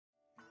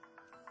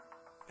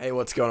Hey,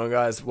 what's going on,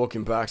 guys?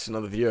 Welcome back to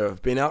another video.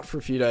 I've been out for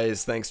a few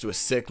days thanks to a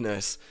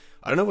sickness.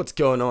 I don't know what's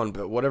going on,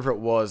 but whatever it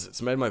was,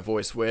 it's made my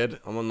voice weird.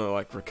 I'm on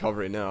the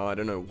recovery now. I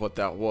don't know what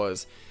that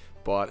was.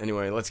 But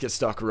anyway, let's get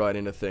stuck right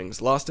into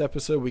things. Last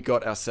episode, we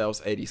got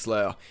ourselves 80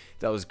 Slayer.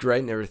 That was great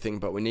and everything,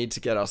 but we need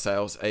to get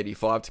ourselves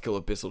 85 to kill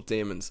Abyssal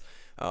Demons.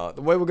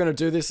 The way we're going to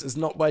do this is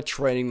not by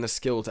training the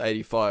skill to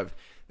 85.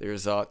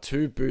 There's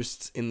 2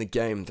 boosts in the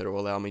game that will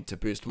allow me to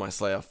boost my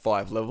Slayer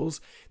 5 levels.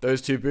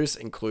 Those 2 boosts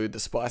include the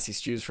Spicy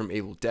Stews from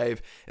Evil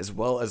Dave, as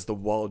well as the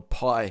Wild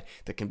Pie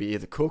that can be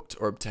either cooked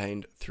or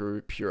obtained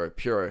through Puro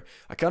Puro.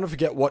 I kind of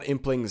forget what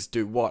implings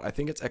do what. I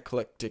think it's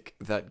Eclectic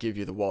that give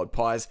you the Wild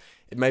Pies.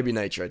 It may be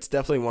Nature. It's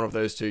definitely one of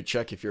those 2.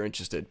 Check if you're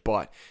interested.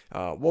 But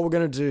what we're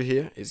going to do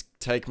here is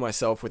take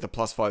myself with a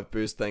 +5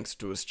 boost thanks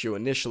to a stew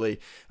initially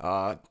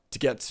to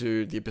get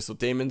to the Abyssal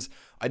Demons.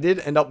 I did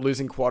end up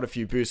losing quite a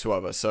few boosts,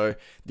 however. So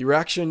the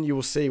reaction you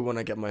will see when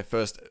I get my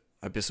first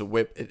Abyssal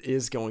Whip, it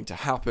is going to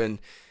happen.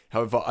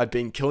 However, I've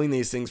been killing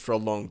these things for a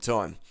long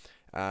time.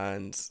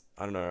 And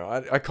I don't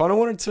know. I kind of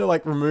wanted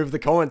to remove the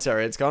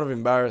commentary. It's kind of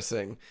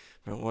embarrassing.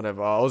 But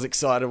whatever. I was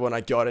excited when I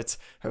got it.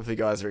 Hopefully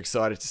you guys are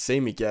excited to see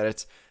me get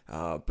it.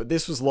 But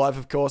this was live,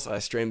 of course. I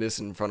streamed this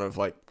in front of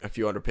a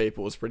few hundred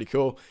people. It was pretty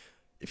cool.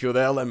 If you're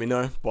there, let me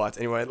know. But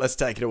anyway, let's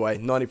take it away.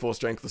 94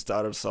 strength will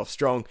start us off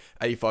strong.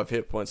 85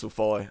 hit points will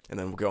follow. And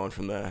then we'll go on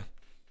from there.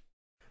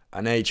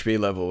 An HP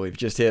level. We've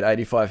just hit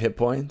 85 hit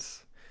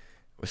points.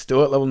 We're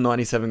still at level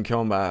 97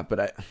 combat.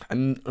 But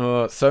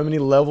so many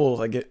levels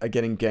are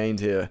getting gained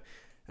here.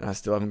 And I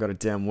still haven't got a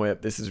damn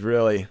whip. This is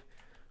really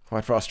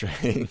quite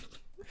frustrating.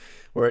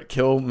 We're at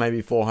kill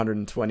maybe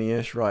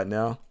 420-ish right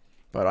now.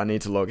 But I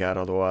need to log out,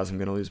 otherwise I'm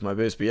going to lose my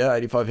boost. But yeah,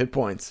 85 hit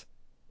points.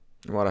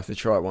 I might have to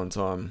try it one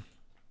time.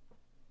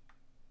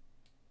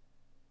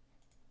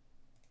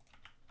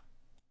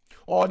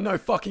 Oh, no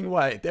fucking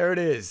way. There it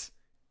is.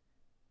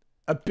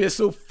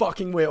 Abyssal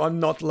fucking whip. I'm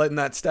not letting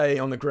that stay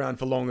on the ground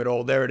for long at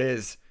all. There it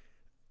is.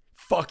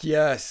 Fuck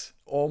yes.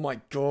 Oh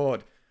my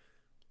god.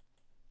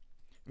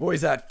 What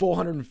is that?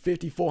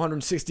 450,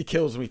 460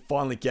 kills and we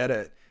finally get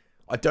it.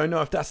 I don't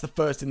know if that's the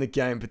first in the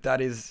game, but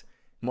that is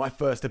my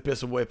first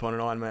Abyssal Whip on an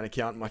Ironman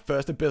account. My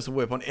first Abyssal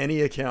Whip on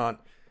any account.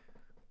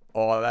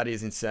 Oh, that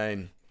is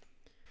insane.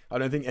 I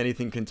don't think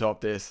anything can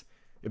top this.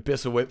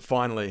 Abyssal Whip,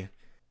 finally.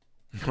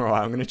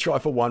 Alright, I'm going to try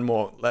for one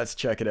more. Let's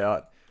check it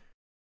out.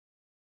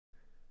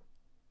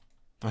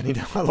 I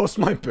lost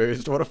my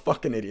boost. What a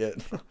fucking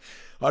idiot.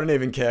 I don't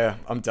even care.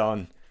 I'm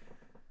done.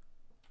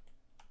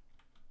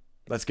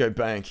 Let's go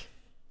bank.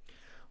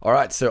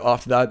 Alright, so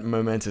after that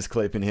momentous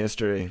clip in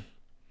history,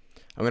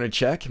 I'm going to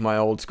check my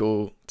old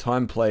school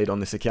time played on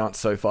this account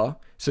so far.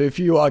 So if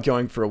you are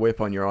going for a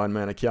whip on your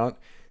Ironman account,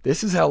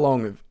 this is how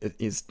long it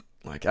is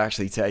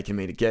actually taking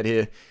me to get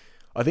here.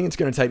 I think it's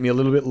going to take me a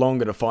little bit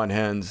longer to find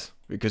hands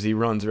because he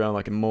runs around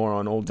like a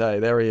moron all day.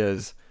 There he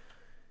is.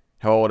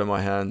 How old are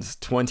my hands?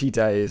 20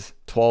 days,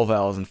 12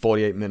 hours and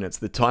 48 minutes.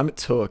 The time it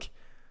took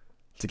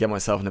to get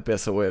myself an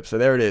Abyssal Whip. So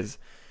there it is.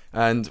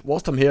 And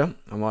whilst I'm here,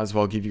 I might as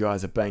well give you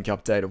guys a bank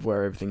update of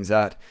where everything's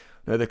at.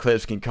 I know the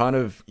clips can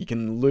you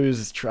can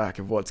lose track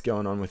of what's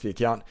going on with the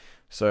account.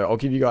 So I'll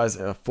give you guys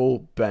a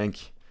full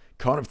bank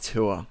kind of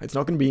tour. It's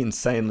not going to be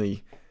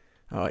insanely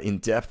in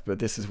depth, but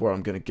this is where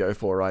I'm going to go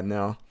for right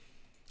now.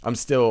 I'm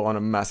still on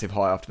a massive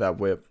high after that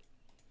whip.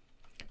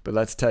 But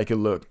let's take a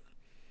look.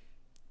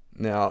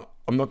 Now,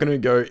 I'm not going to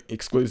go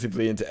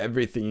exclusively into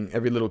everything,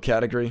 every little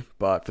category,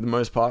 but for the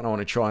most part, I want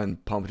to try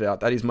and pump it out.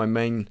 That is my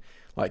main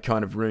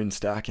kind of rune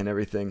stack and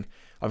everything.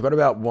 I've got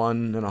about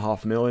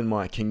 1.5 mil in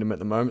my kingdom at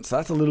the moment, so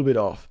that's a little bit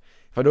off.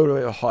 If I do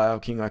a high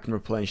king, I can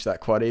replenish that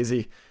quite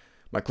easy.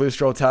 My clue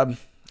stroll tab,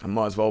 I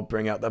might as well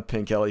bring out that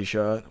pink Ellie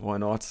shirt. Why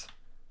not?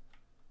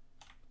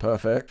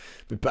 Perfect.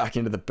 But back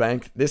into the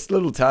bank. This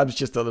little tab's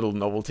just a little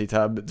novelty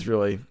tab. It's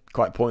really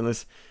quite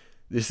pointless.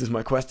 This is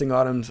my questing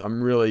items.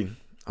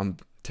 I'm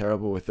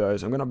terrible with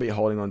those. I'm going to be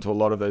holding on to a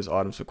lot of those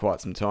items for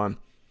quite some time.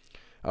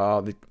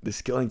 The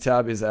skilling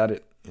tab is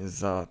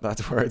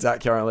that's where it's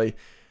at currently.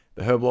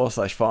 The herb law /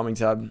 farming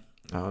tab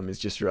is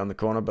just around the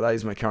corner, but that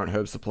is my current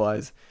herb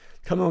supplies.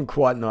 Coming on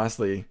quite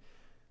nicely.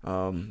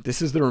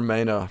 This is the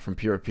remainder from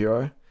Puro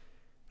Puro.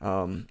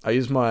 I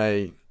use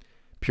my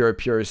Puro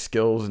Puro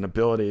skills and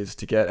abilities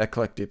to get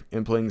eclectic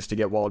implings, to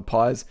get wild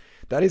pies.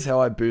 That is how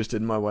I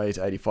boosted my way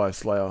to 85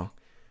 Slayer.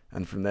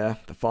 And from there,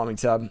 the farming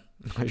tab,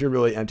 I should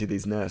really empty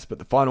these nests, but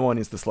the final one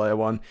is the Slayer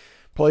one.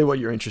 Probably what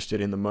you're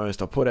interested in the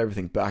most. I'll put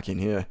everything back in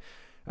here.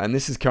 And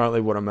this is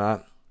currently what I'm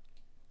at.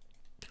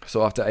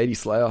 So after 80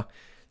 Slayer,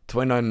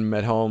 29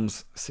 med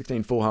helms,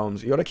 16 full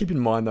helms. You got to keep in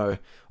mind though,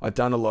 I've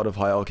done a lot of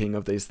high elking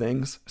of these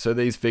things, so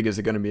these figures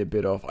are going to be a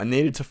bit off. I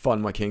needed to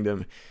fund my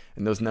kingdom,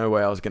 and there was no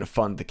way I was going to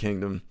fund the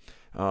kingdom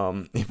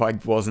if I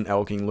wasn't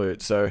elking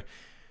loot. So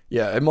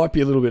yeah, it might be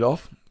a little bit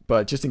off,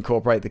 but just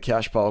incorporate the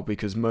cash pile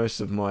because most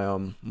of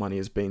my money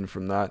has been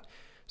from that.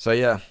 So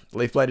yeah,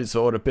 leaf bladed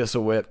sword,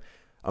 Abyssal Whip.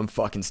 I'm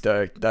fucking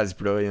stoked. That is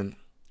brilliant.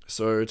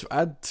 So to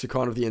add to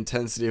kind of the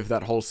intensity of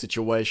that whole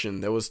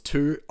situation, there was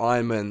 2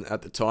 Ironmen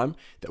at the time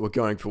that were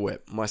going for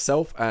whip.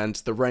 Myself and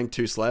the rank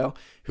 2 Slayer,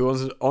 who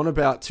was on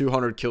about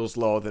 200 kills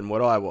lower than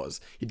what I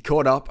was. He'd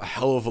caught up a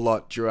hell of a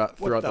lot throughout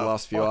the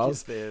last few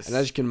hours. And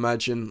as you can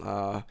imagine,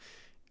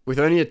 with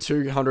only a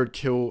 200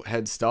 kill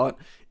head start,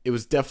 it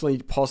was definitely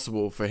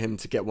possible for him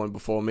to get one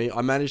before me.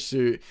 I managed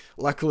to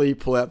luckily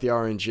pull out the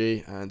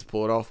RNG and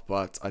pull it off,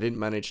 but I didn't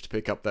manage to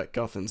pick up that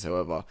Guffins,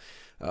 however.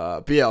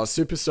 But yeah, I was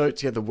super stoked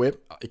to get the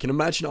whip. You can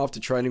imagine after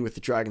training with the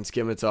Dragon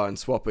Scimitar and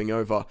swapping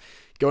over,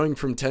 going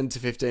from 10 to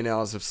 15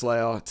 hours of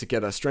Slayer to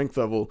get a strength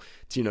level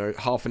to, you know,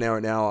 half an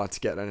hour to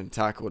get an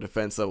attack or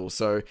defense level.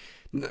 So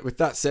with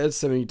that said,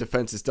 70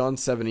 defense is done,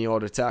 70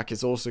 odd attack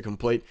is also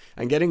complete,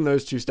 and getting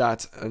those 2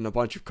 stats and a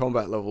bunch of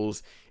combat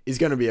levels is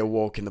going to be a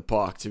walk in the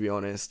park, to be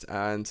honest.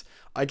 And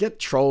I get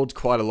trolled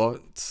quite a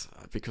lot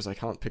because I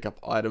can't pick up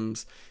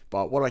items,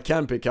 but what I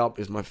can pick up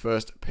is my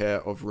first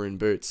pair of rune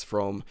boots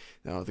from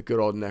the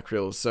good old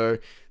Nechrils. So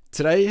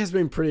today has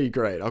been pretty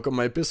great. I've got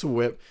my Abyssal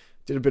Whip,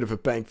 did a bit of a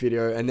bank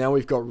video, and now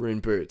we've got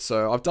rune boots.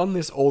 So I've done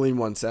this all in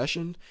one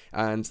session,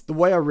 and the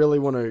way I really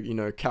want to, you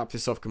know, cap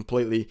this off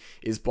completely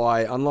is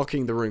by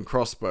unlocking the rune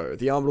crossbow.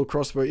 The Armadal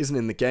crossbow isn't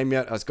in the game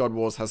yet, as God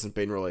Wars hasn't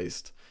been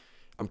released.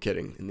 I'm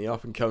kidding. In the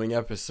up and coming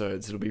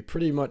episodes, it'll be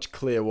pretty much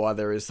clear why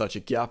there is such a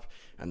gap,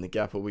 and the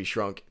gap will be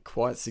shrunk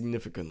quite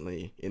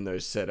significantly in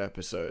those said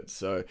episodes.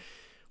 So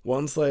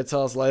 1 Slayer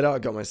task later, I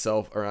got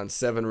myself around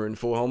 7 rune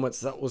full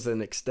helmets. That was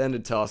an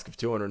extended task of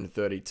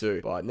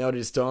 232, but now it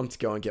is time to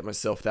go and get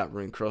myself that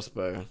rune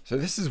crossbow. So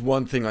this is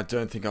one thing I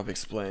don't think I've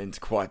explained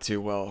quite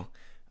too well.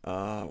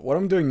 What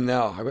I'm doing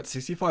now, I got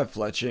 65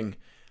 fletching.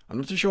 I'm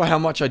not too sure how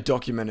much I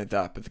documented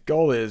that, but the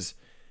goal is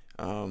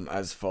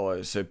as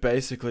follows. So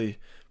basically,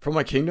 from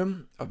my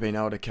kingdom, I've been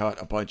able to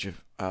cut a bunch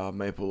of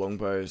maple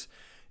longbows.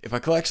 If I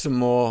collect some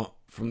more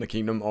from the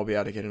kingdom, I'll be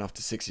able to get enough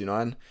to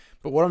 69.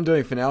 But what I'm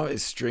doing for now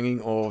is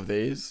stringing all of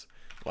these,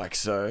 like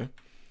so.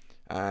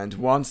 And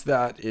once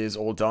that is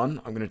all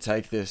done, I'm going to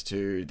take this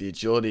to the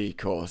agility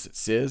course at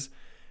Sears,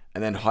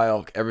 and then high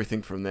elk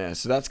everything from there.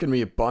 So that's going to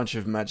be a bunch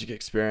of magic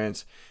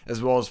experience,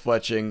 as well as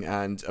fletching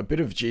and a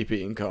bit of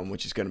GP income,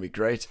 which is going to be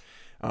great.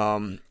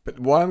 But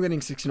why I'm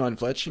getting 69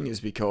 fletching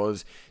is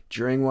because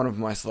during one of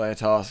my Slayer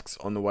tasks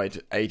on the way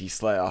to 80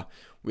 Slayer,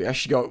 we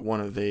actually got one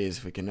of these.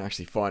 If we can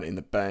actually find it in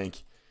the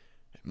bank,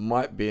 it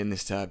might be in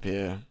this tab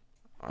here.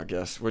 I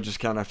guess we're just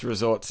going to have to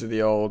resort to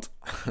the old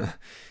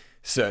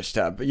search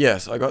tab. But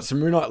yes, I got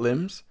some Runite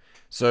limbs.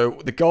 So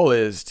the goal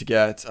is to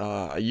get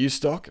a U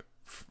stock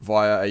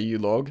via a U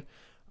log.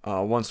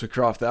 Once we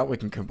craft that, we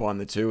can combine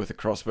the 2 with a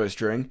crossbow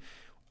string.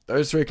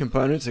 Those 3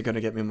 components are going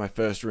to get me my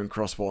first rune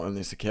crossbow on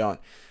this account.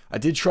 I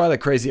did try the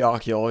crazy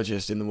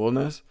archaeologist in the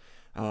wilderness.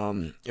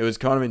 It was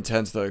kind of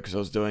intense though, because I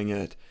was doing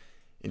it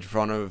in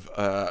front of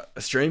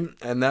a stream,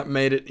 and that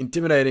made it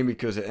intimidating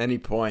because at any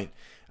point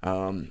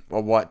a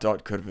white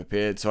dot could have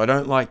appeared. So I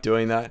don't like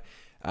doing that,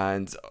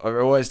 and I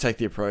always take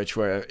the approach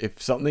where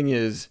if something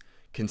is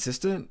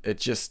consistent,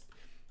 it's just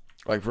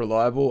like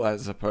reliable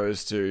as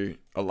opposed to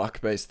a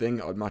luck based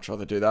thing. I'd much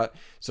rather do that.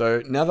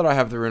 So now that I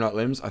have the Runite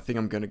limbs, I think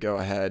I'm going to go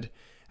ahead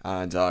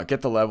and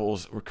get the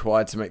levels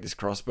required to make this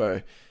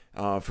crossbow.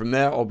 From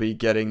there, I'll be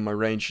getting my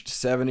range to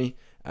 70,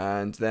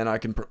 and then I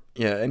can,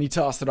 any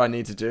task that I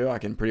need to do, I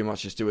can pretty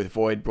much just do with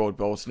Void, Broad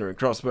Bolster, and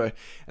Crossbow,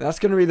 and that's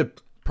going to be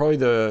probably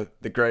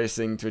the greatest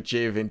thing to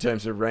achieve in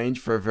terms of range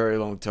for a very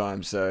long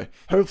time. So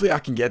hopefully I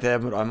can get there,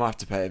 but I might have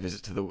to pay a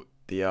visit to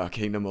the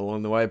kingdom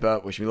along the way,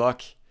 but wish me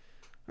luck.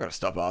 I've got to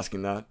stop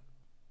asking that.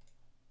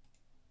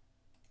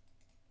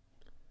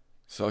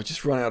 So I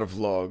just run out of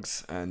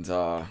logs, and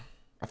I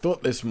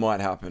thought this might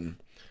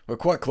happen. We're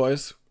quite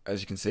close.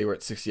 As you can see, we're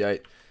at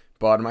 68,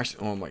 but I'm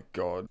actually, oh my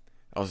god,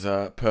 that was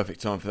a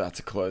perfect time for that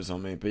to close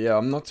on me. But yeah,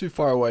 I'm not too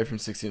far away from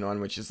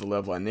 69, which is the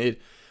level I need.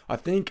 I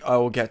think I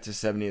will get to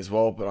 70 as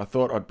well, but I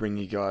thought I'd bring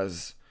you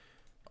guys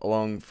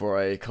along for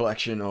a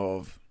collection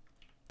of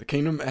the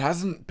kingdom. It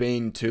hasn't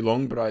been too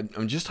long, but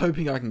I'm just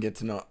hoping I can get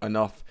to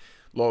enough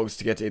logs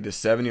to get to either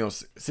 70 or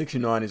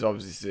 69 is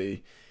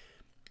obviously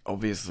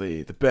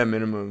the bare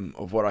minimum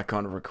of what I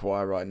kind of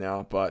require right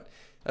now. But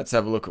let's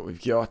have a look at what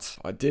we've got.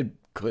 I did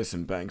clear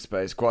some bank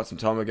space quite some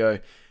time ago,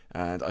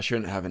 and I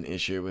shouldn't have an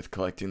issue with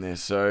collecting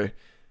this. So,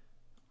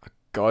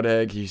 god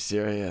egg, you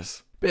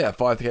serious? But yeah,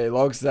 5k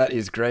logs, that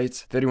is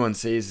great. 31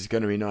 Cs is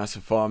going to be nice for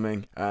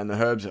farming, and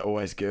the herbs are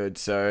always good,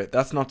 so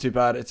that's not too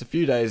bad. It's a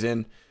few days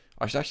in.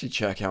 I should actually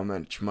check how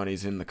much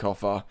money's in the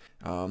coffer.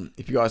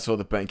 If you guys saw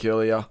the bank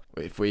earlier,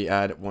 if we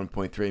add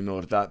 1.3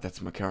 mil to that,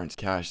 that's my current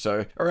cash.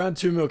 So around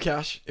 2 mil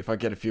cash if I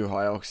get a few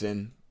high elks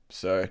in.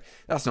 So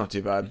that's not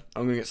too bad.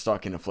 I'm going to get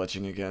stuck into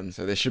fletching again.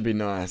 So this should be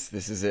nice.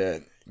 This is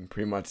it.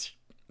 Pretty much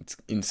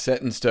it's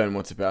set in stone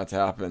what's about to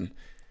happen.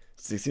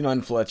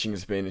 69 fletching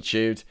has been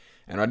achieved.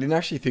 And I didn't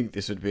actually think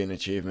this would be an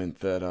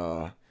achievement that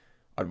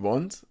I'd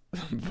want.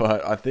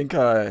 But I think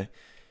I'm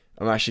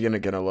actually going to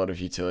get a lot of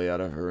utility out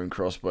of a rune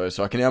crossbow.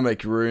 So I can now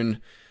make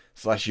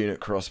rune/unit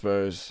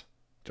crossbows.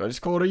 Do I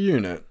just call it a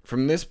unit?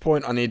 From this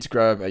point, I need to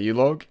grab a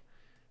U-log.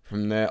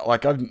 from there,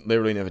 like, I've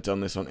literally never done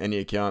this on any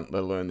account,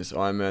 let alone this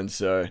Ironman,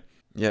 so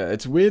yeah,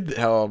 it's weird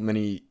how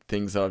many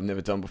things I've never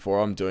done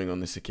before I'm doing on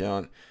this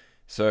account.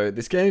 So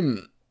this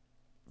game,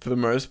 for the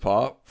most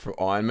part, for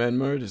Ironman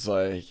mode, is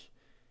like,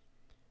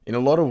 in a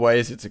lot of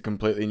ways, it's a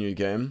completely new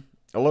game.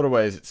 A lot of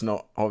ways, it's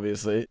not,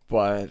 obviously,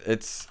 but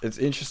it's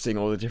interesting,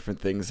 all the different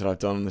things that I've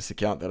done on this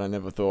account that I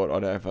never thought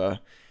I'd ever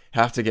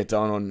have to get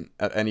done on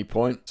at any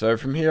point. So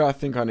from here, I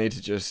think I need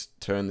to just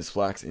turn this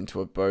flax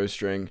into a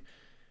bowstring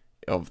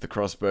of the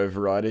crossbow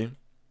variety.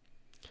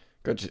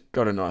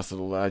 Got a nice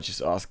little lad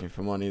just asking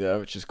for money there,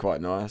 which is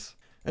quite nice.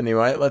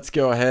 Anyway, let's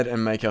go ahead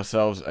and make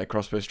ourselves a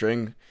crossbow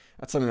string.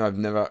 That's something I've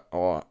never...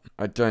 Oh,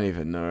 I don't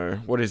even know.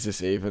 What is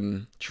this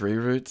even? Tree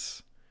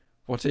roots?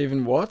 What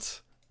even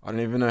what? I don't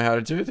even know how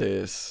to do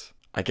this.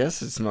 I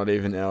guess it's not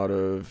even out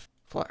of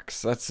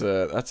flax. That's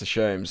a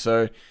shame.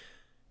 So,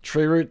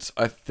 tree roots,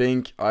 I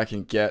think I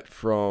can get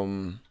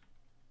from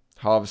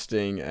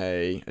harvesting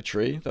a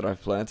tree that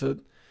I've planted.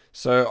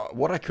 So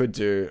what I could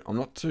do, I'm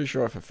not too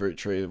sure if a fruit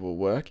tree will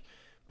work,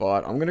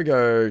 but I'm going to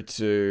go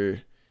to,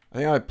 I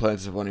think I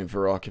planted one in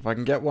Varrock. If I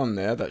can get one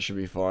there, that should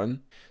be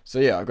fine. So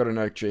yeah, I've got an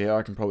oak tree here.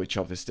 I can probably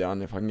chop this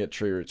down if I can get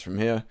tree roots from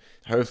here.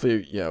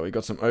 Hopefully, yeah, we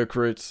got some oak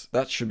roots.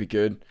 That should be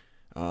good.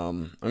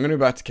 I'm going to go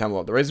back to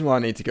Camelot. The reason why I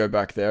need to go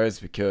back there is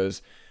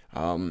because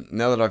now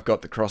that I've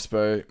got the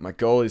crossbow, my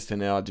goal is to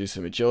now do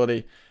some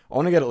agility. I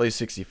want to get at least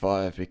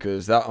 65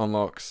 because that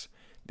unlocks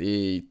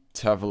the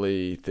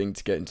Tavali thing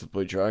to get into the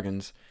Blue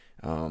Dragons.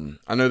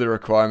 I know the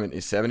requirement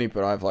is 70,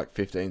 but I have like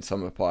 15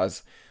 summer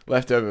pies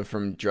left over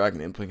from dragon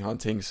impling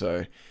hunting,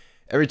 so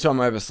every time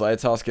I have a Slayer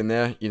task in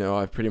there, you know,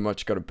 I've pretty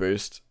much got a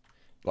boost,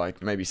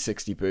 like maybe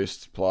 60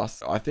 boosts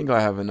plus. I think I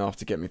have enough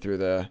to get me through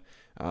there,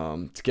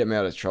 to get me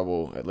out of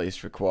trouble, at least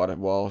for quite a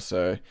while,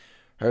 so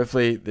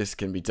hopefully this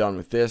can be done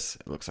with this.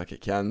 It looks like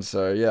it can,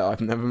 so yeah,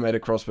 I've never made a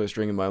crossbow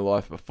string in my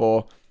life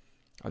before.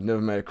 I've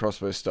never made a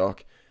crossbow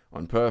stock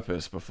on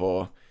purpose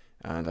before,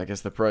 and I guess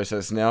the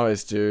process now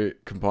is to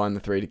combine the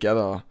three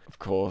together, of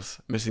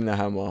course. Missing the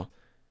hammer.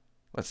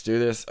 Let's do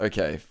this.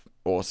 Okay,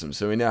 awesome.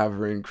 So we now have a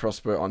rune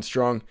crossbow on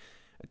strong,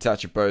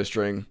 attach a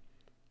bowstring,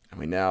 and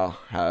we now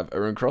have a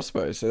rune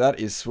crossbow. So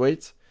that is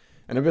sweet.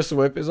 An abyssal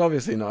whip is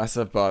obviously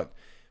nicer, but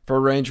for a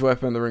ranged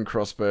weapon, the rune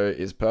crossbow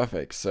is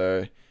perfect.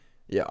 So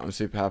yeah, I'm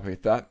super happy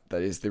with that.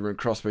 That is the rune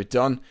crossbow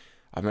done.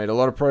 I've made a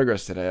lot of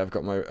progress today. I've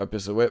got my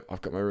abyssal whip,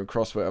 I've got my rune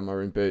crossbow, and my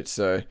rune boots.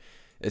 So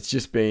it's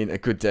just been a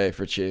good day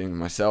for achieving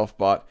myself,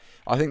 but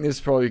I think this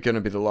is probably going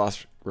to be the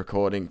last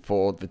recording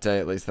for the day,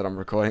 at least, that I'm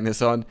recording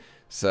this on.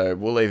 So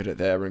we'll leave it at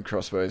there. Rune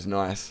crossbow is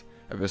nice.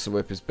 Abyssal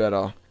whip is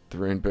better. The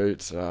rune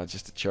boots are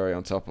just a cherry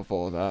on top of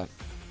all of that.